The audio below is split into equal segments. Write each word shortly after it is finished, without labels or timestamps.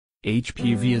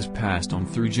HPV is passed on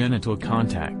through genital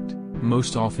contact,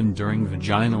 most often during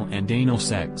vaginal and anal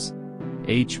sex.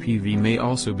 HPV may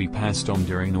also be passed on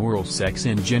during oral sex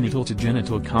and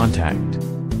genital-to-genital contact.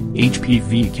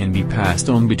 HPV can be passed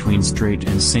on between straight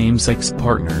and same-sex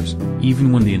partners,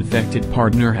 even when the infected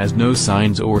partner has no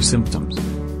signs or symptoms.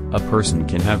 A person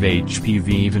can have HPV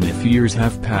even if years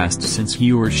have passed since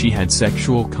he or she had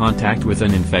sexual contact with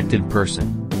an infected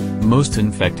person. Most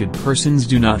infected persons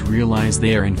do not realize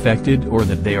they are infected or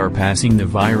that they are passing the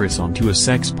virus on to a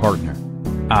sex partner.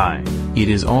 It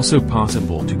is also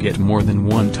possible to get more than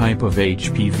one type of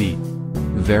HPV.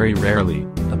 Very rarely,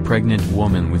 a pregnant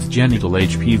woman with genital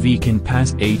HPV can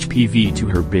pass HPV to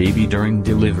her baby during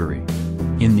delivery.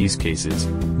 In these cases,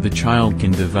 the child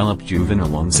can develop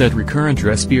juvenile-onset recurrent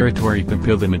respiratory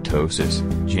papillomatosis,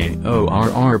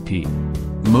 JORRP.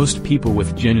 Most people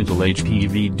with genital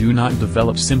HPV do not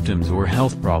develop symptoms or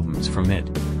health problems from it.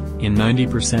 In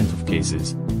 90% of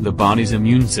cases, the body's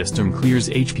immune system clears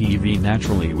HPV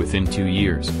naturally within 2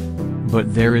 years.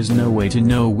 But there is no way to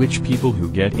know which people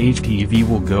who get HPV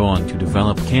will go on to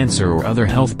develop cancer or other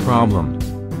health problems.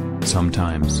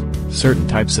 Sometimes, certain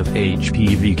types of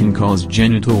HPV can cause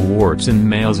genital warts in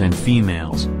males and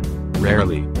females.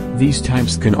 Rarely, these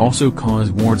types can also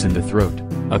cause warts in the throat,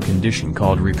 a condition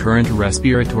called recurrent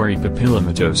respiratory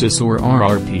papillomatosis or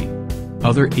RRP.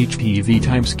 Other HPV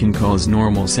types can cause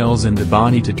normal cells in the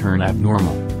body to turn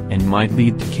abnormal, and might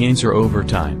lead to cancer over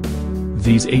time.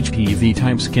 These HPV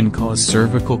types can cause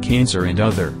cervical cancer and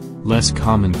other, less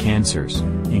common cancers,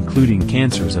 including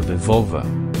cancers of the vulva,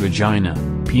 vagina,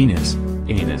 penis,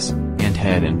 anus, and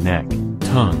head and neck,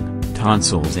 tongue,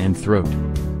 tonsils and throat.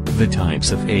 The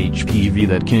types of HPV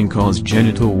that can cause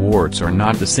genital warts are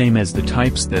not the same as the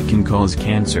types that can cause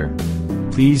cancer.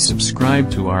 Please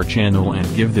subscribe to our channel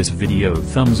and give this video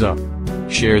thumbs up.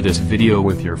 Share this video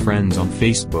with your friends on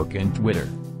Facebook and Twitter.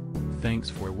 Thanks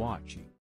for watching.